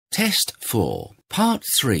Test 4, Part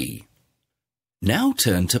 3. Now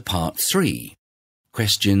turn to Part 3,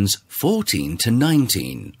 questions 14 to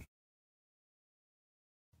 19.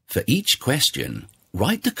 For each question,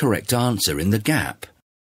 write the correct answer in the gap.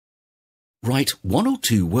 Write 1 or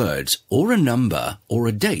 2 words or a number or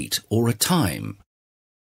a date or a time.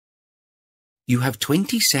 You have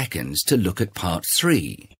 20 seconds to look at Part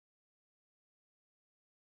 3.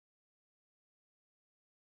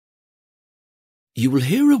 You will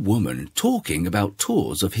hear a woman talking about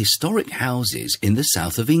tours of historic houses in the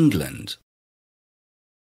south of England.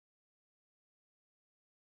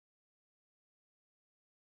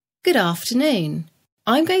 Good afternoon.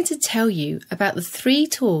 I'm going to tell you about the 3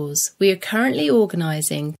 tours we are currently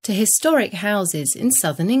organising to historic houses in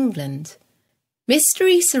southern England.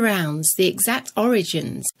 Mystery surrounds the exact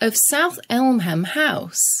origins of South Elmham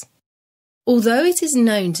House. Although it is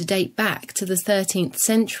known to date back to the 13th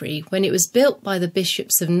century when it was built by the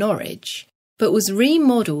bishops of Norwich, but was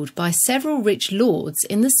remodelled by several rich lords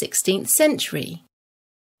in the 16th century.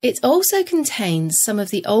 It also contains some of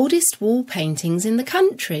the oldest wall paintings in the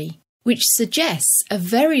country, which suggests a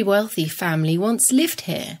very wealthy family once lived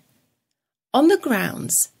here. On the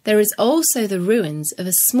grounds, there is also the ruins of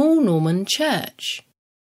a small Norman church.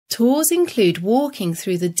 Tours include walking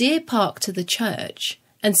through the Deer Park to the church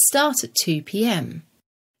and start at 2 p.m.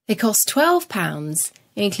 They cost £12,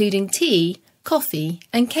 including tea, coffee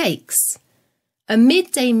and cakes. A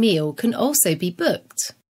midday meal can also be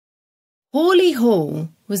booked. Hawley Hall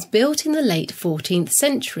was built in the late 14th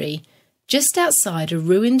century, just outside a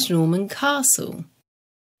ruined Norman castle.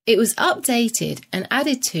 It was updated and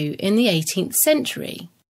added to in the 18th century.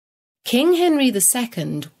 King Henry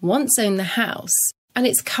II once owned the house, and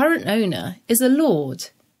its current owner is a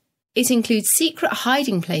lord. It includes secret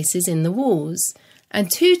hiding places in the walls and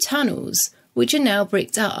 2 tunnels which are now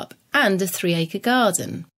bricked up and a 3-acre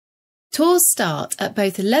garden. Tours start at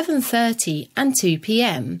both 11:30 and 2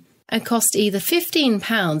 p.m. and cost either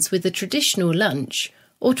 £15 with the traditional lunch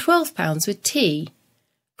or £12 with tea.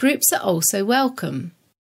 Groups are also welcome.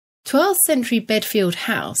 12th century Bedfield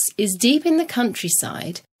House is deep in the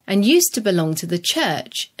countryside and used to belong to the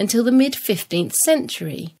church until the mid-15th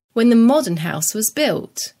century, when the modern house was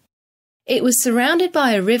built. It was surrounded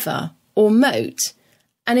by a river, or moat,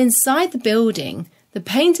 and inside the building, the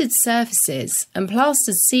painted surfaces and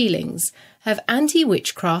plastered ceilings have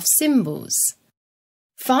anti-witchcraft symbols.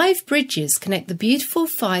 5 bridges connect the beautiful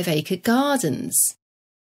 5-acre gardens.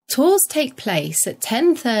 Tours take place at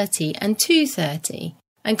 10:30 and 2:30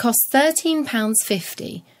 and cost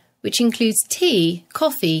 £13.50, which includes tea,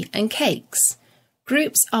 coffee and cakes.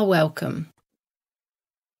 Groups are welcome.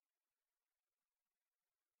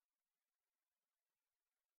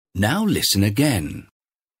 Now listen again.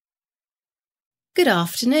 Good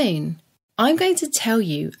afternoon. I'm going to tell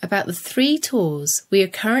you about the 3 tours we are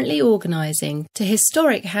currently organising to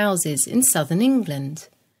historic houses in southern England.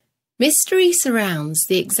 Mystery surrounds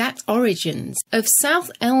the exact origins of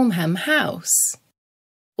South Elmham House.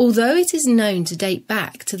 Although it is known to date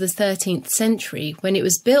back to the 13th century when it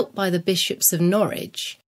was built by the bishops of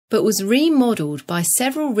Norwich, but was remodelled by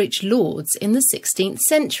several rich lords in the 16th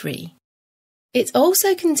century. It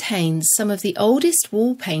also contains some of the oldest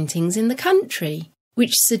wall paintings in the country,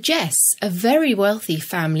 which suggests a very wealthy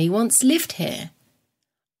family once lived here.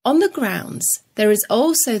 On the grounds, there is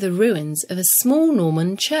also the ruins of a small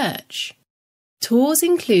Norman church. Tours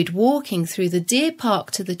include walking through the Deer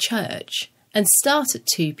Park to the church and start at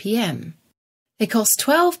 2 p.m. They cost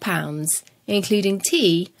 £12, including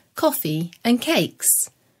tea, coffee and cakes.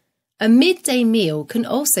 A midday meal can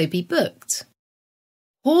also be booked.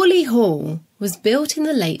 Hawley Hall was built in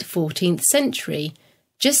the late 14th century,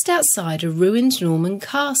 just outside a ruined Norman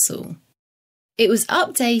castle. It was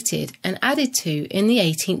updated and added to in the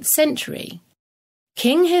 18th century.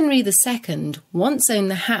 King Henry II once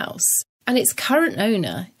owned the house, and its current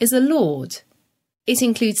owner is a lord. It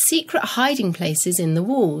includes secret hiding places in the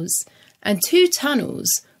walls and 2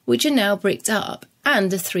 tunnels which are now bricked up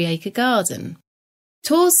and a 3-acre garden.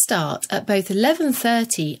 Tours start at both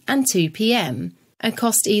 11:30 and 2 p.m. and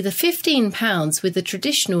cost either £15 with the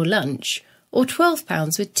traditional lunch or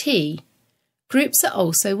 £12 with tea. Groups are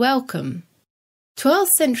also welcome.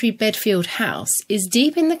 12th century Bedfield House is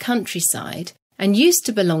deep in the countryside and used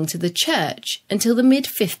to belong to the church until the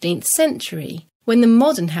mid-15th century, when the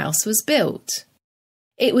modern house was built.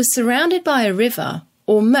 It was surrounded by a river,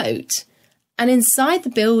 or moat, and inside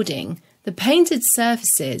the building, the painted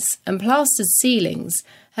surfaces and plastered ceilings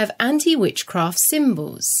have anti-witchcraft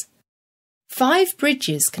symbols. 5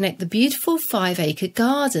 bridges connect the beautiful 5-acre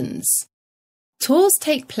gardens. Tours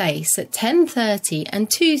take place at 10:30 and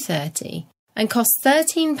 2:30 and costs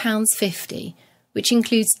 £13.50, which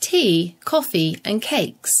includes tea, coffee and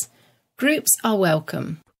cakes. Groups are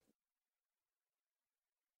welcome.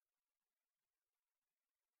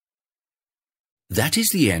 That is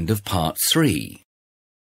the end of part 3.